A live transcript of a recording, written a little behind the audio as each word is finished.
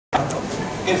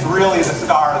is really the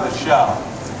star of the show.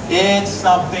 It's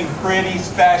something pretty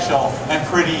special and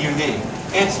pretty unique.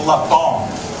 It's Le Phone.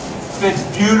 Fits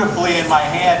beautifully in my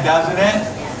hand, doesn't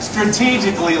it?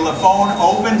 Strategically, Le Phone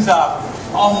opens up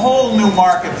a whole new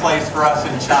marketplace for us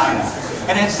in China.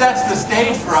 And it sets the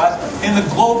stage for us in the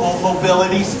global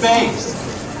mobility space.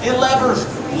 It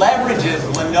leverages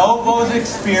Lenovo's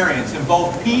experience in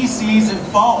both PCs and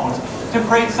phones to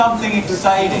create something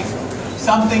exciting,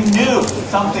 something new,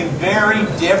 something very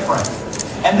different.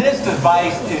 And this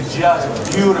device is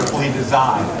just beautifully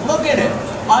designed. Look at it,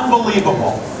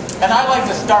 unbelievable. And I like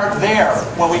to start there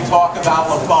when we talk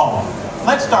about Le Phone.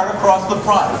 Let's start across the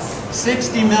front.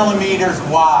 60 millimeters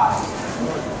wide,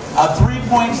 a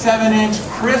 3.7-inch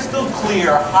crystal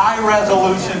clear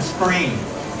high-resolution screen,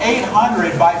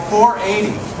 800 by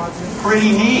 480,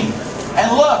 pretty neat.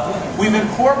 And look, we've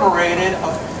incorporated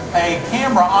a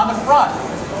camera on the front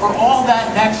for all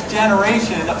that next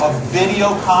generation of video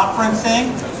conferencing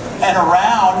and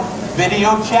around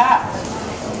video chat.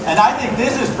 And I think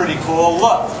this is pretty cool.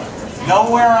 Look,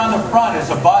 nowhere on the front is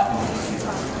a button.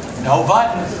 No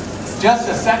buttons. Just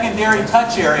a secondary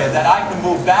touch area that I can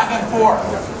move back and forth.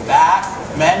 Back,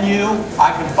 menu,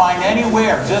 I can find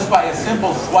anywhere just by a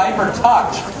simple swipe or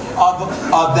touch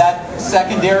of that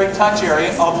secondary touch area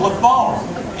of Le Phone.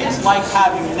 It's like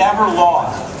having never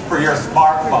lost for your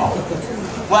smartphone.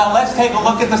 Well, let's take a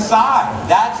look at the side.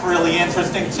 That's really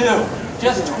interesting too.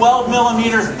 Just 12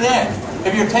 millimeters thin.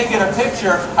 If you're taking a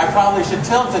picture, I probably should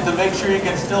tilt it to make sure you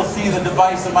can still see the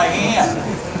device in my hand.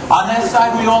 On this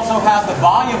side, we also have the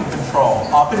volume control,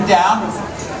 up and down,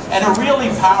 and a really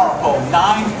powerful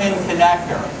 9-pin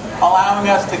connector, allowing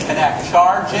us to connect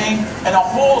charging and a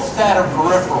whole set of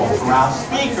peripherals around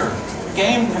speakers,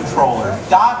 game controllers,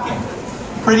 docking.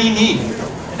 Pretty neat.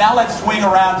 Now let's swing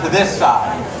around to this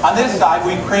side. On this side,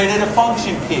 we created a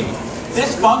function key.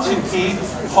 This function key,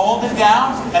 hold it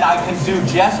down, and I can do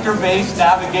gesture-based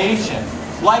navigation,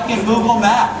 like in Google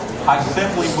Maps. I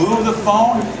simply move the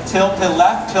phone, tilt it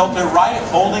left, tilt it right,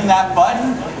 holding that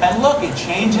button, and look, it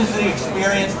changes the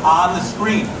experience on the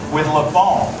screen with Le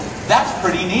Phone. That's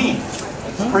pretty neat.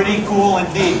 Pretty cool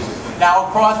indeed. Now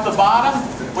across the bottom,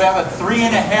 we have a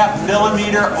 3.5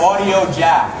 millimeter audio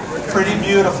jack. Pretty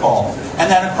beautiful. And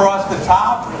then across the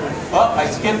top, oh, I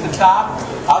skipped the top.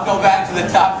 I'll go back to the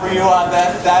top for you on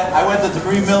that. I went to the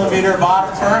 3 millimeter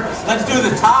bottom first. Let's do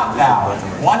the top now.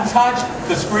 One touch,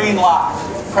 the screen locks.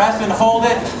 Press and hold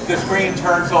it, the screen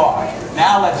turns off.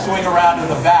 Now let's swing around to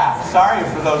the back. Sorry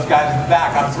for those guys in the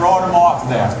back, I'm throwing them off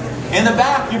there. In the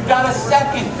back, you've got a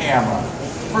second camera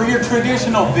for your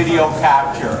traditional video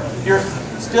capture, your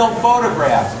still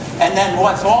photographs. And then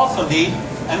what's also neat,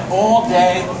 an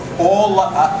all-day,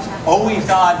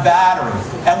 always-on battery.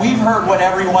 And we've heard what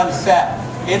everyone said.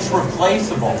 It's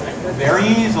replaceable very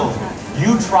easily.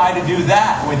 You try to do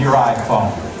that with your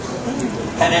iPhone.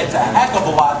 And it's a heck of a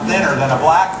lot thinner than a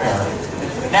BlackBerry.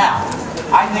 Now,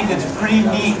 I think it's pretty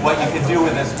neat what you can do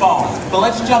with this phone. But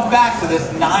let's jump back to this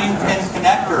 9-pin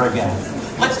connector again.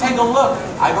 Let's take a look.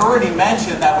 I've already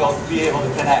mentioned that we'll be able to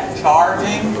connect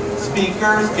charging,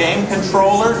 speakers, game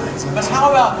controllers. But how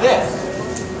about this?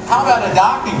 How about a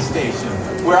docking station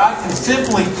where I can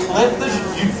simply clip the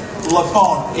Le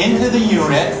Phone into the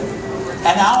unit,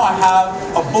 and now I have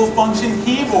a full-function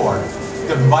keyboard.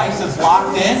 The device is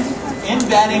locked in,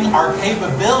 embedding our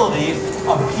capabilities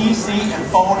of PC and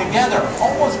phone together,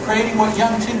 almost creating what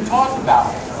Young Chin talked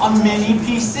about, a mini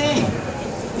PC.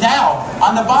 Now,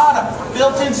 on the bottom,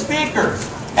 built-in speakers,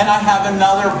 and I have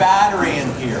another battery in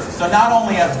here. So not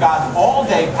only have I got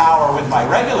all-day power with my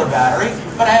regular battery,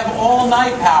 but I have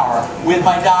all-night power with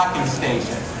my docking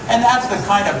station. And that's the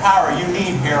kind of power you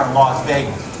need here in Las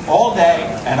Vegas, all day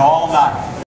and all night.